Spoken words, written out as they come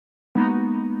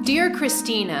Dear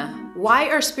Christina, why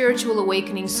are spiritual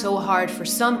awakenings so hard for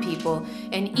some people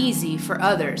and easy for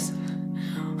others?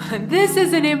 This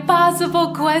is an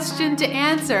impossible question to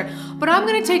answer, but I'm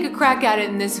going to take a crack at it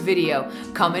in this video.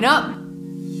 Coming up.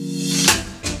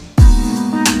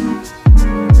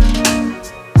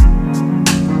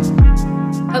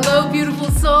 Hello,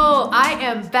 beautiful soul. I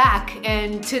am back,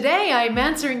 and today I'm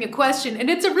answering a question, and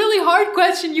it's a really hard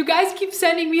question. You guys keep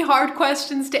sending me hard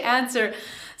questions to answer.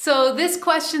 So this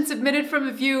question submitted from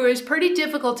a viewer is pretty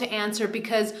difficult to answer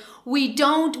because we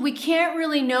can't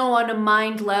really know on a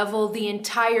mind level the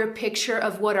entire picture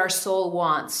of what our soul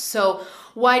wants. So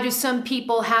why do some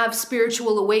people have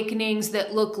spiritual awakenings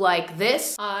that look like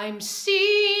this? I'm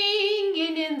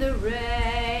singing in the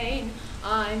rain.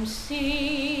 I'm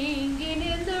singing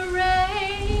in the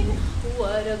rain.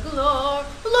 What a glory.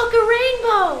 Look, a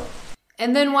rainbow.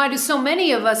 And then why do so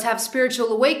many of us have spiritual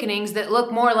awakenings that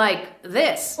look more like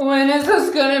this? When is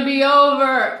this gonna be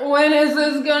over? When is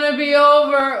this gonna be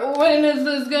over? When is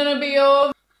this gonna be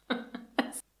over?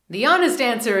 The honest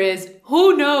answer is,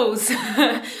 who knows?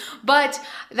 But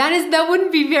that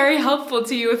wouldn't be very helpful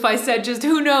to you if I said just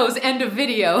who knows, end of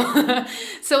video.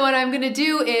 So what I'm going to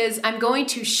do is I'm going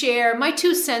to share my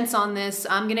 2 cents on this.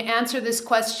 I'm going to answer this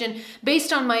question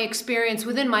based on my experience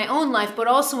within my own life, but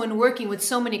also in working with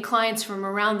so many clients from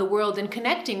around the world and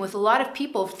connecting with a lot of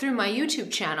people through my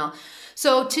YouTube channel.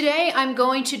 So today I'm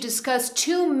going to discuss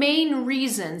 2 main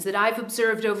reasons that I've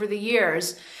observed over the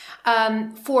years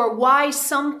for why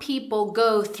some people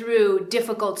go through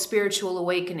difficult spiritual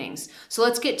awakenings. So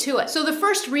let's get to it. So the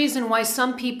first reason why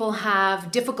some people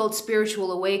have difficult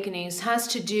spiritual awakenings has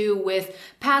to do with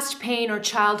past pain or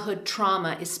childhood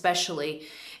trauma especially.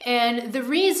 And the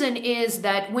reason is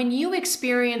that when you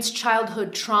experience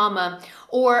childhood trauma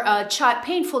or a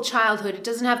painful childhood, it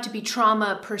doesn't have to be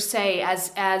trauma per se,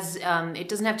 it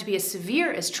doesn't have to be as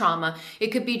severe as trauma. It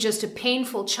could be just a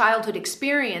painful childhood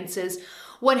experiences.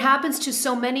 What happens to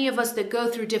so many of us that go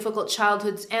through difficult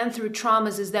childhoods and through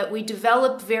traumas is that we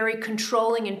develop very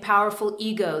controlling and powerful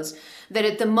egos. That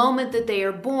at the moment that they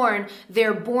are born,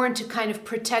 they're born to kind of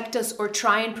protect us or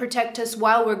try and protect us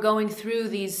while we're going through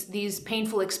these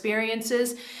painful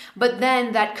experiences. But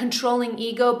then that controlling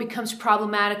ego becomes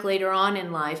problematic later on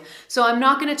in life. So I'm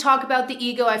not going to talk about the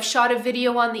ego. I've shot a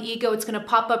video on the ego. It's going to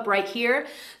pop up right here.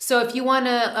 So if you want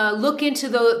to look into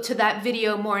that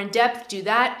video more in depth, do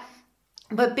that.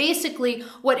 But basically,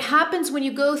 what happens when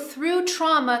you go through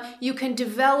trauma, you can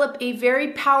develop a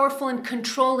very powerful and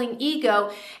controlling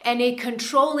ego, and a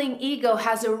controlling ego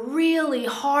has a really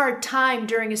hard time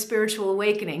during a spiritual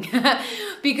awakening.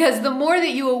 Because the more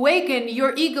that you awaken,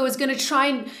 your ego is going to try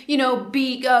and,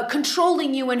 be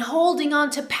controlling you and holding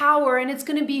on to power, and it's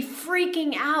going to be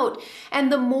freaking out.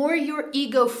 And the more your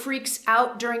ego freaks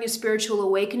out during a spiritual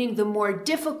awakening, the more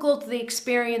difficult the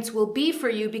experience will be for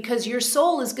you, because your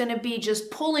soul is going to be just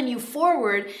pulling you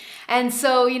forward. And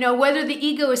so, whether the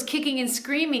ego is kicking and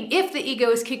screaming, if the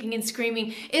ego is kicking and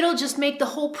screaming, it'll just make the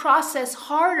whole process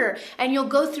harder, and you'll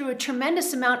go through a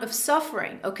tremendous amount of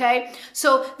suffering, okay?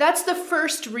 So that's the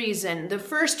first reason. The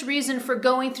first reason for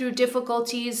going through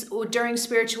difficulties during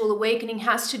spiritual awakening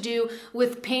has to do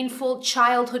with painful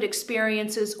childhood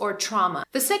experiences or trauma.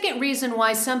 The second reason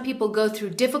why some people go through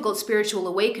difficult spiritual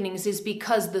awakenings is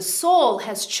because the soul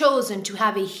has chosen to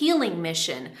have a healing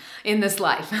mission in this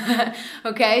life.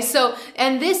 Okay,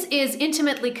 and this is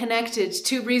intimately connected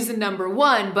to reason number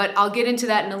 1, but I'll get into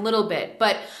that in a little bit.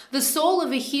 But the soul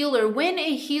of a healer, when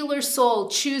a healer soul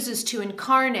chooses to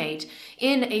incarnate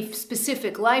in a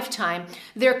specific lifetime,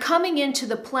 they're coming into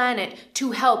the planet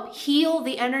to help heal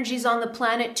the energies on the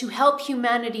planet, to help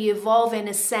humanity evolve and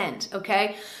ascend,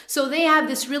 okay? So they have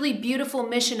this really beautiful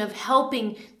mission of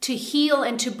helping to heal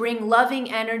and to bring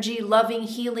loving energy, loving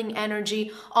healing energy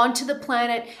onto the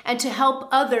planet, and to help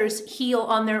others heal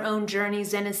on their own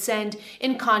journeys and ascend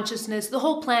in consciousness, the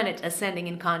whole planet ascending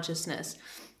in consciousness.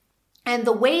 And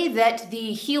the way that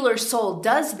the healer soul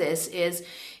does this is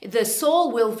the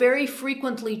soul will very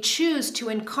frequently choose to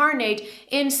incarnate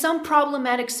in some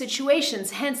problematic situations,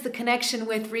 hence the connection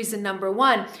with reason number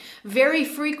 1. Very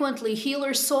frequently,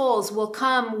 healer souls will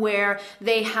come where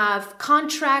they have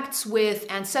contracts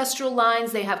with ancestral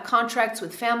lines, they have contracts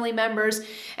with family members,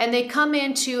 and they come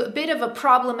into a bit of a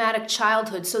problematic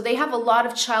childhood. So they have a lot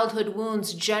of childhood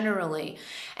wounds generally.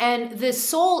 And the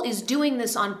soul is doing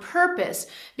this on purpose,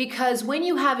 because when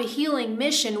you have a healing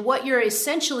mission, what you're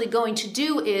essentially going to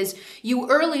do is you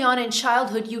early on in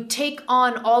childhood, you take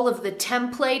on all of the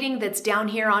templating that's down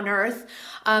here on earth,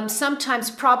 sometimes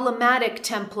problematic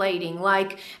templating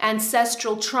like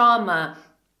ancestral trauma,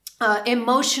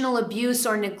 emotional abuse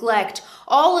or neglect.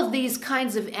 all of these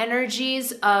kinds of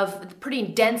energies, of pretty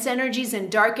dense energies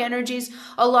and dark energies,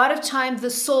 a lot of times the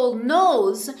soul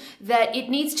knows that it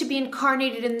needs to be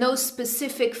incarnated in those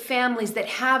specific families that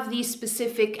have these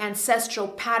specific ancestral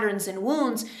patterns and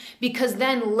wounds, because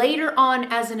then later on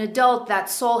as an adult, that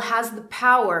soul has the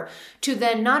power to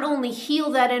then not only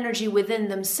heal that energy within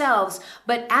themselves,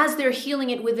 but as they're healing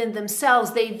it within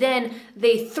themselves,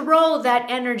 they throw that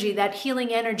energy, that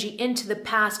healing energy, into the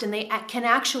past, and they can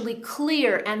actually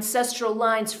clear ancestral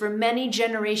lines for many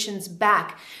generations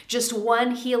back. Just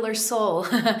one healer soul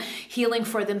healing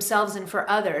for themselves and for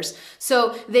others.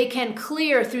 So they can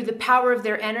clear through the power of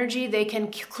their energy, they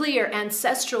can clear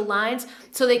ancestral lines,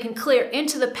 so they can clear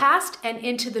into the past and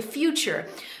into the future.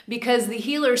 Because the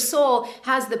healer soul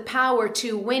has the power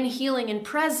to, when healing in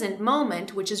present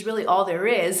moment, which is really all there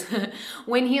is,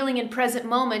 when healing in present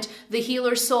moment, the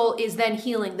healer soul is then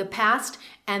healing the past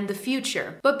and the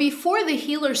future. But before the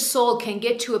healer soul can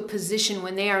get to a position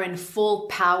when they are in full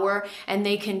power and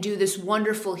they can do this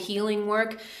wonderful healing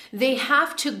work, they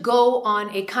have to go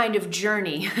on a kind of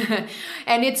journey.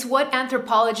 And it's what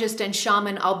anthropologist and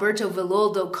shaman Alberto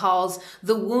Villoldo calls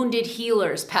the wounded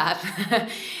healer's path.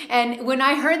 And when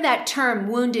I heard that term,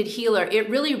 wounded healer, it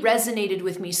really resonated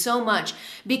with me so much,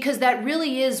 because that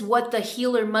really is what the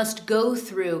healer must go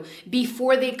through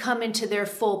before they come into their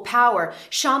full power.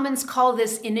 Shamans call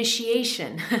this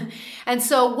initiation. And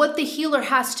so what the healer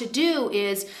has to do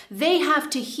is they have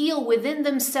to heal within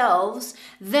themselves,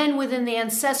 then within the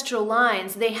ancestral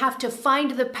lines, they have to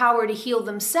find the power to heal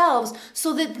themselves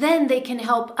so that then they can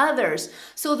help others.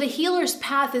 So the healer's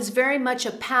path is very much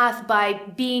a path by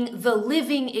being the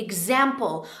living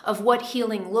example of what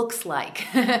healing looks like.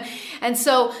 And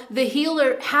so the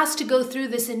healer has to go through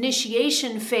this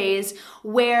initiation phase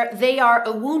where they are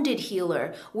a wounded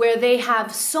healer, where they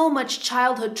have so much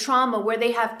childhood trauma, where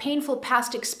they have painful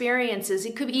past experiences.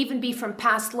 It could even be from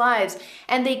past lives.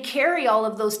 And they carry all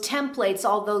of those templates,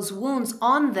 all those wounds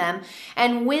on them.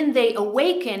 And when they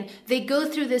awaken, they go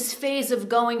through this phase of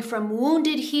going from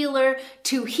wounded healer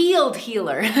to healed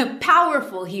healer,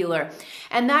 powerful healer.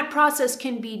 And that process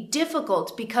can be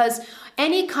difficult because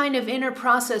any kind of inner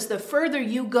process, the further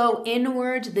you go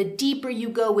inward, the deeper you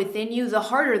go within you, the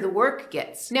harder the work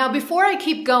gets. Now, before I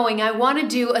keep going, I want to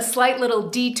do a slight little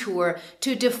detour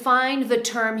to define the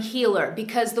term healer,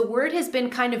 because the word has been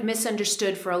kind of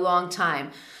misunderstood for a long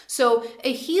time. So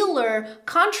a healer,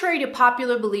 contrary to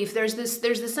popular belief, there's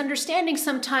this understanding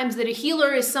sometimes that a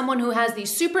healer is someone who has these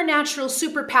supernatural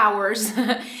superpowers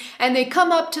and they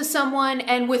come up to someone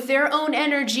and with their own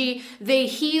energy, they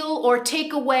heal or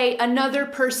take away another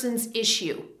person's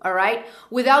issue, all right?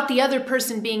 Without the other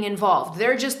person being involved.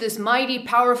 They're just this mighty,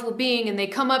 powerful being and they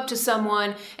come up to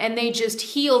someone and they just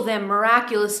heal them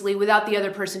miraculously without the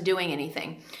other person doing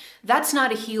anything. That's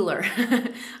not a healer,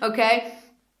 okay?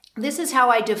 This is how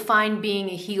I define being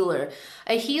a healer.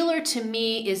 A healer to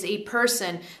me is a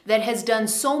person that has done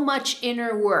so much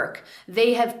inner work.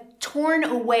 They have torn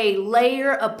away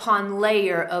layer upon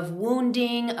layer of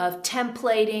wounding, of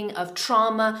templating, of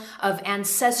trauma, of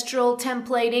ancestral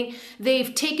templating.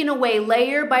 They've taken away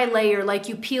layer by layer, like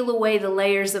you peel away the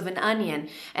layers of an onion.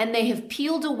 And they have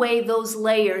peeled away those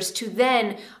layers to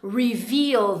then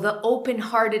reveal the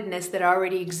open-heartedness that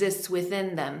already exists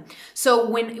within them. So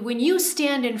when you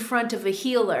stand in front of a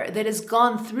healer that has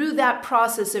gone through that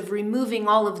process of removing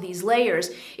all of these layers,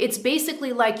 it's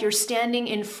basically like you're standing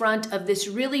in front of this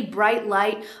really bright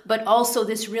light, but also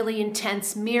this really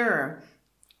intense mirror.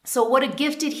 So what a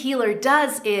gifted healer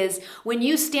does is when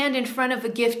you stand in front of a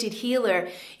gifted healer,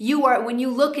 when you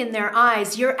look in their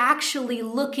eyes, you're actually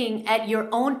looking at your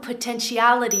own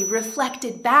potentiality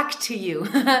reflected back to you.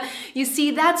 You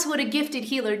see, that's what a gifted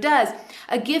healer does.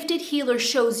 A gifted healer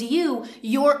shows you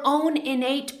your own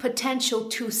innate potential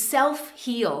to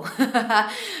self-heal.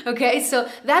 Okay, so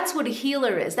that's what a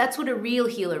healer is. That's what a real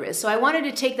healer is. So I wanted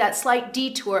to take that slight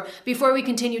detour before we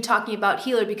continue talking about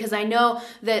healer, because I know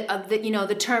that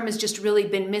the term has just really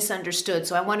been misunderstood.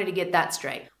 So I wanted to get that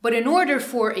straight. But in order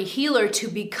for a healer to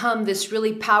become this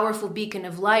really powerful beacon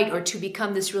of light, or to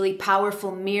become this really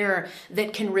powerful mirror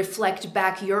that can reflect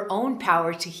back your own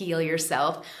power to heal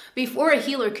yourself, before a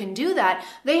healer can do that,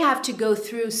 they have to go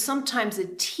through sometimes a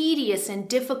tedious and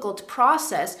difficult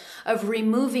process of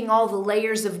removing all the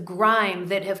layers of grime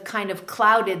that have kind of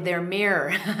clouded their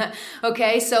mirror.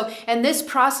 Okay, and this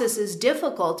process is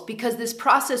difficult because this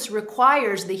process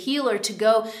requires the healer to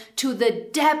go to the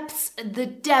depths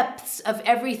of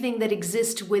everything everything that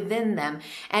exists within them.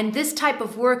 And this type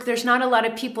of work, there's not a lot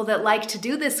of people that like to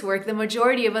do this work. The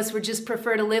majority of us would just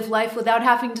prefer to live life without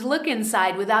having to look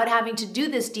inside, without having to do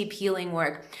this deep healing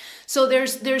work. So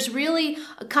there's really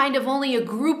kind of only a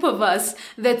group of us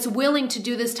that's willing to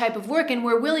do this type of work, and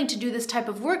we're willing to do this type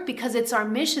of work because it's our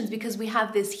missions, because we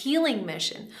have this healing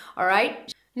mission, all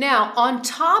right? Now, on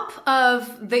top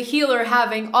of the healer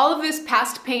having all of this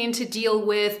past pain to deal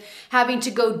with, having to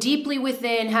go deeply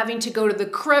within, having to go to the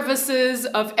crevices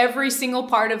of every single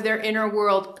part of their inner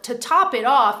world, to top it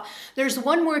off, there's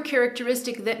one more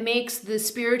characteristic that makes the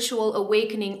spiritual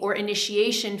awakening or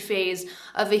initiation phase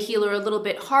of a healer a little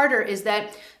bit harder, is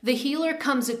that the healer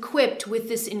comes equipped with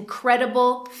this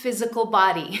incredible physical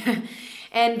body.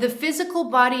 And the physical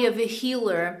body of a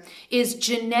healer is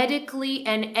genetically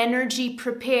and energy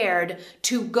prepared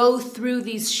to go through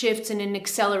these shifts in an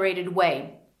accelerated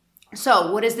way.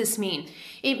 So what does this mean?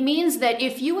 It means that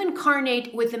if you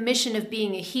incarnate with the mission of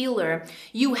being a healer,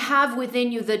 you have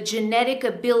within you the genetic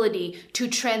ability to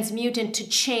transmute and to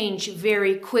change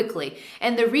very quickly.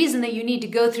 And the reason that you need to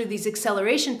go through these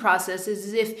acceleration processes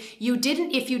is if you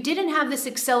didn't have this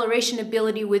acceleration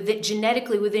ability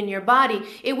genetically within your body,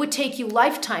 it would take you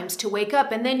lifetimes to wake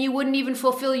up, and then you wouldn't even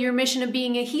fulfill your mission of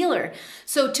being a healer.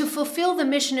 So to fulfill the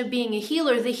mission of being a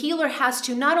healer, the healer has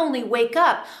to not only wake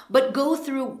up, but go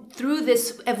through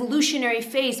this evolutionary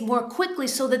phase more quickly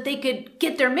so that they could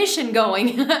get their mission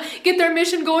going, get their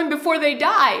mission going before they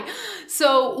die.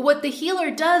 So what the healer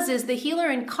does is the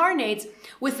healer incarnates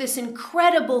with this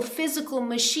incredible physical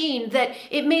machine that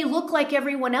it may look like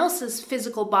everyone else's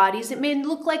physical bodies. It may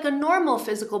look like a normal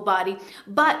physical body,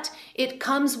 but it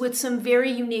comes with some very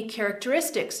unique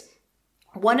characteristics.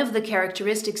 One of the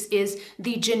characteristics is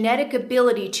the genetic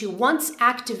ability to, once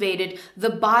activated, the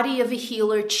body of a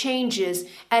healer changes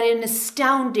at an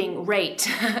astounding rate.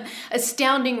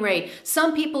 Astounding rate.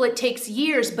 Some people it takes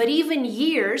years, but even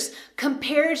years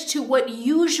compared to what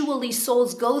usually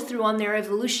souls go through on their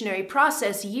evolutionary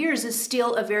process, years is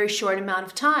still a very short amount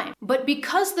of time. But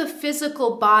because the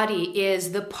physical body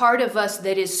is the part of us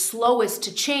that is slowest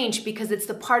to change, because it's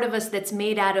the part of us that's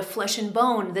made out of flesh and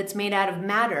bone, that's made out of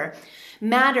matter,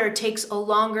 matter takes a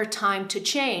longer time to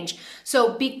change.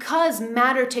 So because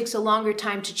matter takes a longer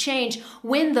time to change,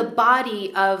 when the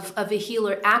body of a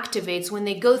healer activates, when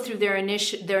they go through their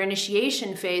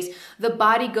initiation phase, the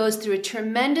body goes through a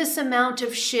tremendous amount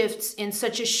of shifts in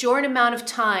such a short amount of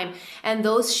time, and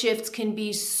those shifts can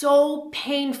be so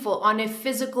painful on a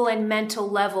physical and mental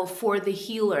level for the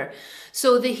healer.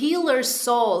 So the healer's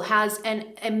soul has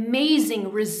an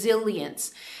amazing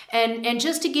resilience. And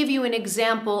just to give you an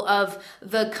example of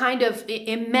the kind of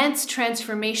immense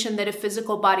transformation that a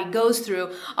physical body goes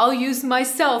through, I'll use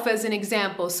myself as an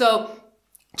example. So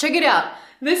check it out.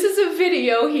 This is a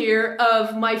video here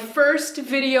of my first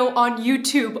video on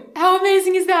YouTube. How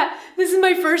amazing is that? This is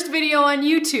my first video on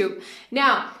YouTube.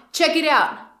 Now, check it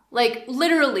out. Like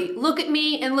literally, look at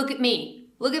me and look at me.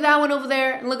 Look at that one over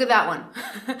there and look at that one.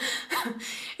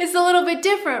 It's a little bit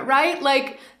different, right?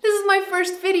 Like, this is my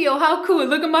first video. How cool.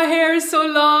 Look at my hair, is so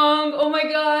long. Oh my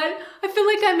God. I feel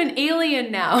like I'm an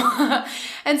alien now.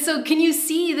 And so can you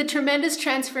see the tremendous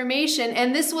transformation?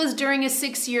 And this was during a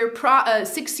six-year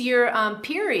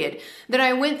period that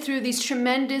I went through these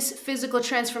tremendous physical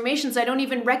transformations. I don't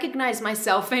even recognize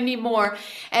myself anymore.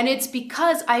 And it's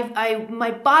because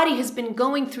my body has been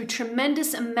going through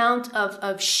tremendous amount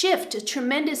of shift, a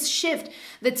tremendous shift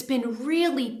that's been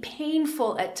really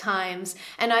painful at times.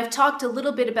 And I've talked a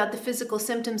little bit about the physical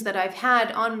symptoms that I've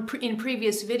had in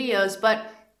previous videos, but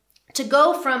to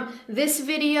go from this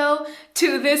video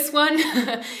to this one,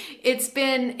 it's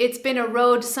been a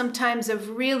road sometimes of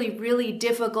really, really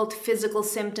difficult physical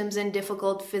symptoms and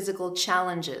difficult physical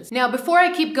challenges. Now, before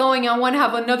I keep going, I want to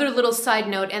have another little side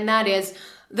note, and that is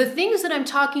the things that I'm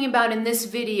talking about in this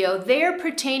video, they're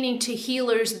pertaining to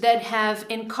healers that have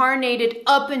incarnated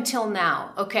up until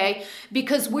now, okay?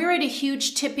 Because we're at a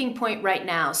huge tipping point right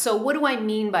now. So what do I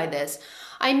mean by this?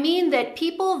 I mean that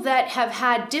people that have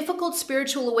had difficult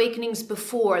spiritual awakenings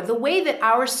before, the way that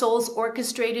our souls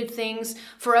orchestrated things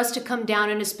for us to come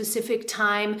down in a specific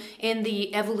time in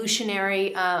the evolutionary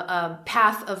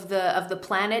path of the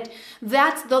planet,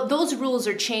 those rules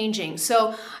are changing.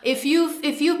 So if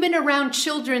you've been around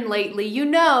children lately, you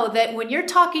know that when you're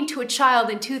talking to a child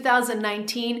in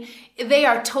 2019, they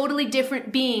are totally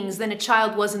different beings than a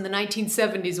child was in the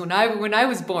 1970s when I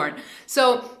was born.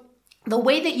 So the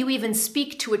way that you even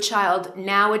speak to a child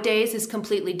nowadays is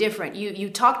completely different. You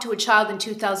talk to a child in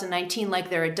 2019 like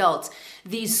they're adults.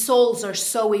 These souls are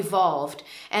so evolved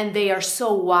and they are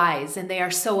so wise and they are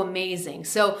so amazing.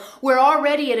 So we're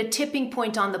already at a tipping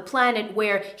point on the planet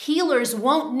where healers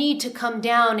won't need to come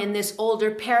down in this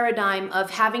older paradigm of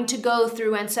having to go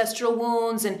through ancestral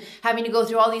wounds and having to go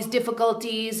through all these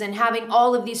difficulties and having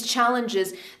all of these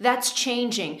challenges. That's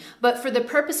changing. But for the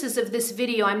purposes of this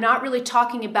video, I'm not really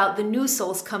talking about the new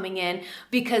souls coming in,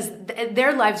 because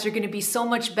their lives are going to be so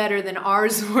much better than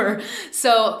ours were.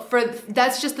 So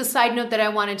that's just the side note that I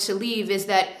wanted to leave, is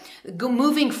that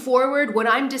moving forward, what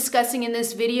I'm discussing in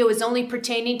this video is only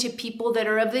pertaining to people that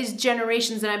are of these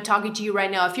generations that I'm talking to you right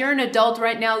now. If you're an adult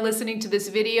right now listening to this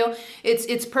video,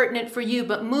 it's pertinent for you.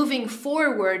 But moving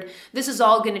forward, this is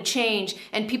all going to change,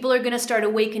 and people are going to start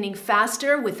awakening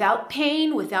faster, without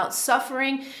pain, without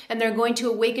suffering, and they're going to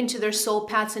awaken to their soul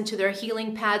paths and to their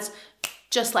healing paths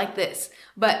just like this.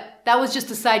 But that was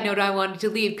just a side note I wanted to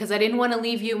leave, because I didn't want to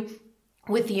leave you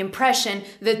with the impression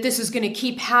that this is going to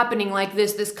keep happening like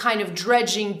this kind of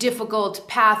dredging, difficult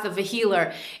path of a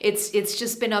healer. It's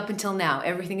just been up until now.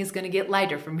 Everything is going to get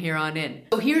lighter from here on in.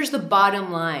 So here's the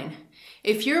bottom line.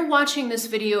 If you're watching this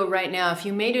video right now, if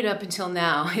you made it up until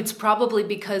now, it's probably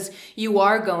because you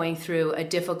are going through a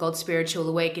difficult spiritual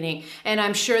awakening. And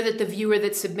I'm sure that the viewer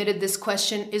that submitted this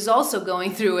question is also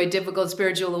going through a difficult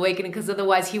spiritual awakening, because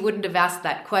otherwise he wouldn't have asked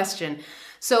that question.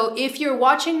 So if you're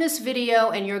watching this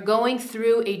video and you're going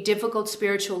through a difficult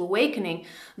spiritual awakening,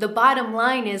 the bottom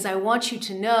line is I want you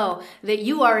to know that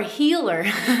you are a healer.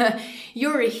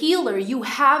 You're a healer. You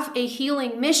have a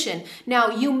healing mission. Now,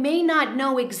 you may not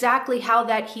know exactly how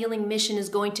that healing mission is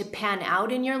going to pan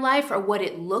out in your life or what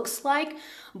it looks like,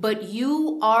 but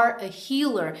you are a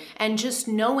healer. And just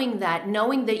knowing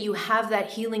that you have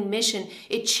that healing mission,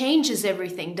 it changes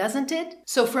everything, doesn't it?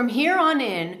 So from here on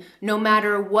in, no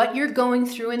matter what you're going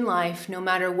through in life, no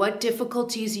matter what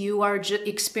difficulties you are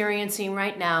experiencing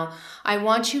right now, I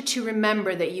want you to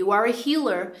remember that you are a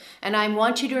healer, and I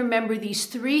want you to remember these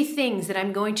 3 things that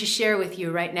I'm going to share with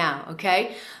you right now,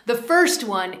 okay? The first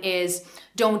one is,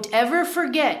 don't ever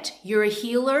forget you're a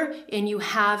healer and you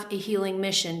have a healing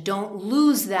mission. Don't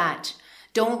lose that.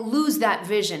 Don't lose that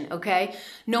vision, okay?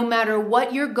 No matter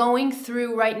what you're going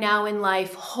through right now in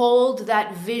life, hold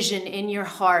that vision in your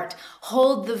heart.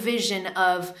 Hold the vision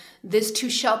of this too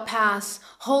shall pass.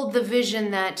 Hold the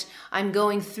vision that I'm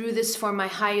going through this for my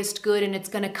highest good and it's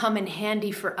going to come in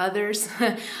handy for others.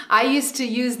 I used to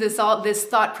use this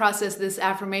thought process, this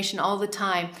affirmation all the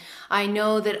time. I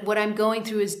know that what I'm going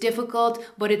through is difficult,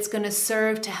 but it's going to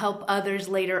serve to help others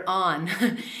later on.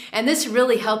 And this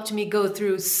really helped me go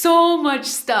through so much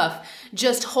stuff.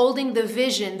 Just holding the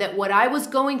vision that what I was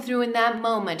going through in that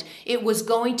moment, it was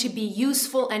going to be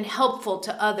useful and helpful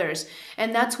to others.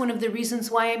 And that's one of the reasons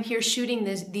why I'm here shooting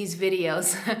these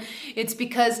videos. It's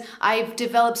because I've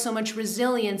developed so much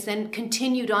resilience and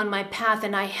continued on my path,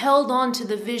 and I held on to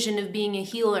the vision of being a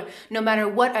healer no matter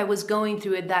what I was going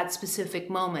through at that specific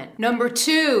moment. Number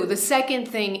 2, the second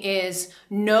thing is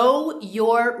know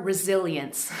your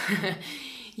resilience.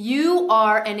 You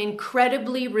are an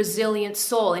incredibly resilient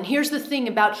soul. And here's the thing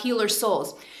about healer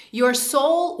souls. Your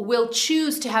soul will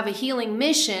choose to have a healing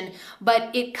mission,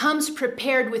 but it comes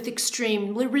prepared with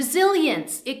extreme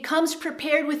resilience. It comes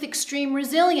prepared with extreme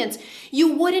resilience.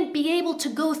 You wouldn't be able to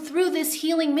go through this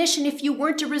healing mission if you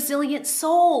weren't a resilient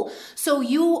soul. So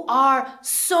you are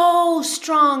so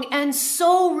strong and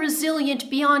so resilient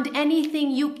beyond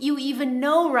anything you even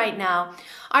know right now.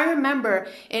 I remember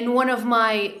in one of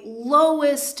my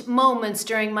lowest moments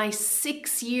during my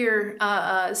 6-year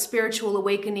spiritual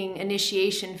awakening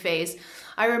initiation phase,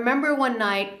 I remember one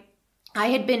night I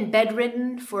had been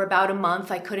bedridden for about a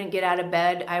month. I couldn't get out of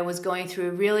bed. I was going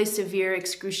through really severe,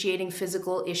 excruciating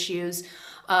physical issues.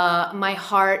 My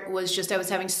heart was I was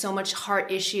having so much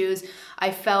heart issues. I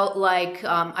felt like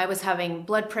I was having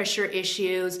blood pressure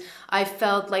issues. I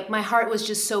felt like my heart was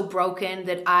just so broken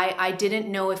that I didn't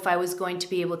know if I was going to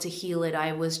be able to heal it.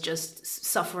 I was just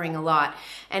suffering a lot.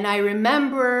 And I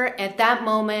remember at that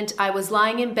moment, I was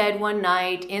lying in bed one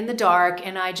night in the dark,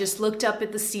 and I just looked up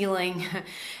at the ceiling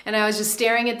and I was just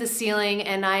staring at the ceiling,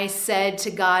 and I said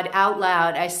to God out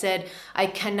loud, I said, I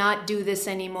cannot do this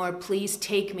anymore. Please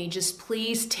take me. Just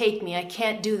please take me. I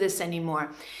can't do this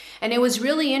anymore. And it was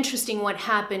really interesting what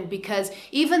happened, because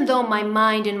even though my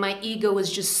mind and my ego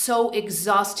was just so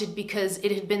exhausted because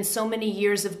it had been so many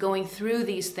years of going through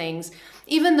these things,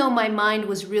 even though my mind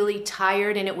was really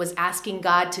tired and it was asking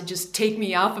God to just take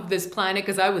me off of this planet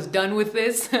because I was done with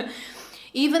this,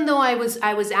 even though I was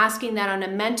asking that on a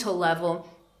mental level,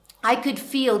 I could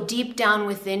feel deep down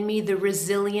within me the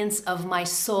resilience of my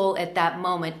soul at that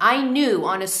moment. I knew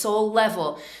on a soul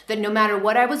level that no matter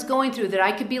what I was going through, that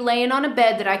I could be laying on a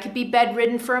bed, that I could be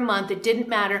bedridden for a month, it didn't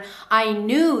matter. I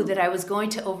knew that I was going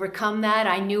to overcome that.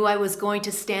 I knew I was going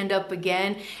to stand up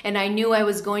again, and I knew I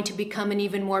was going to become an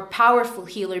even more powerful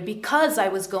healer because I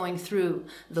was going through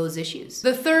those issues.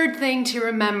 The third thing to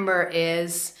remember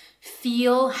is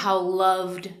feel how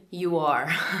loved you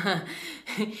are.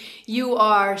 You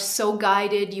are so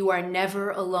guided. You are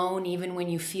never alone, even when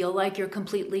you feel like you're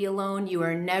completely alone. You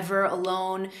are never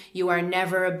alone. You are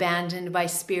never abandoned by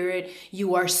spirit.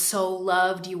 You are so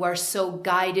loved. You are so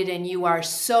guided, and you are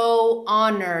so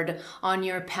honored on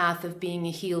your path of being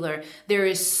a healer. There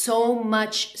is so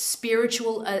much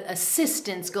spiritual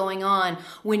assistance going on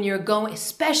when you're going,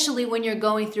 especially when you're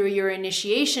going through your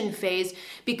initiation phase,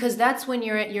 because that's when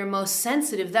you're at your most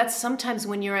sensitive. That's sometimes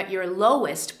when you're at your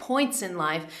lowest points in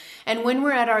life. And when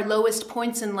we're at our lowest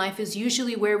points in life is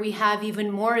usually where we have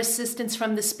even more assistance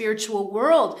from the spiritual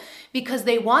world, because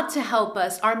they want to help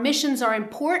us. Our missions are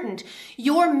important.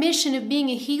 Your mission of being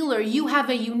a healer, you have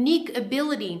a unique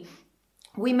ability.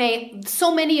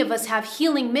 So many of us have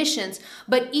healing missions,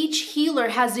 but each healer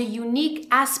has a unique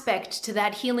aspect to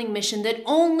that healing mission that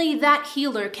only that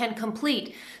healer can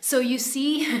complete. So you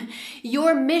see,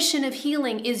 your mission of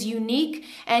healing is unique,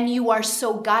 and you are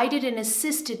so guided and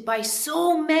assisted by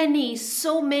so many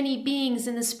beings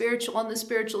on the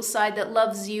spiritual side that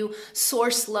loves you.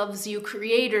 Source loves you,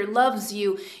 Creator loves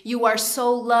you. You are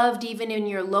so loved even in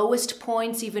your lowest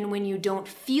points, even when you don't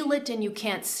feel it and you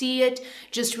can't see it.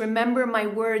 Just remember my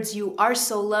words, you are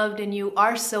so loved and you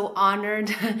are so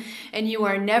honored and you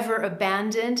are never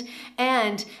abandoned.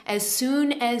 And as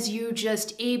soon as you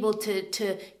just able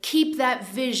to keep that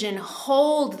vision,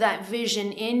 hold that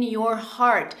vision in your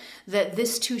heart that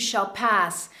this too shall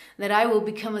pass, that I will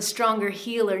become a stronger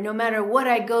healer. No matter what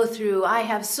I go through, I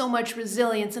have so much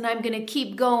resilience, and I'm going to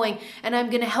keep going, and I'm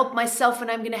going to help myself,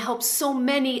 and I'm going to help so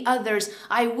many others.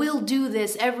 I will do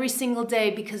this every single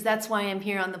day because that's why I'm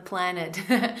here on the planet.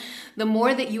 The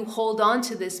more that you hold on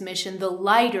to this mission, the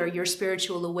lighter your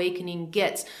spiritual awakening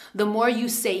gets. The more you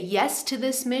say yes to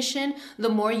this mission, the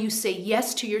more you say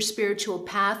yes to your spiritual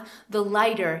path, the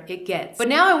lighter it gets. But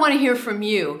now I want to hear from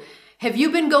you. Have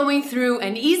you been going through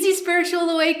an easy spiritual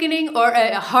awakening or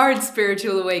a hard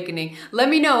spiritual awakening? Let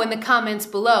me know in the comments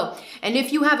below. And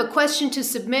if you have a question to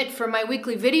submit for my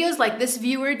weekly videos like this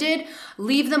viewer did,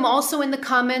 leave them also in the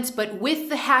comments, but with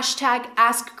the hashtag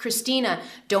AskChristina.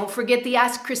 Don't forget the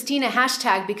Ask Christina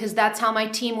hashtag, because that's how my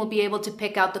team will be able to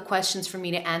pick out the questions for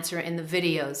me to answer in the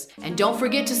videos. And don't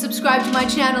forget to subscribe to my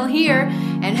channel here,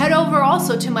 and head over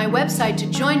also to my website to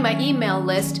join my email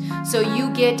list so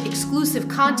you get exclusive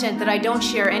content that I don't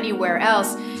share anywhere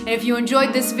else. And if you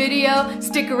enjoyed this video,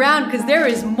 stick around because there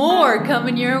is more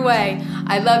coming your way.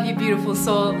 I love you, beautiful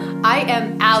soul. I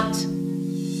am out.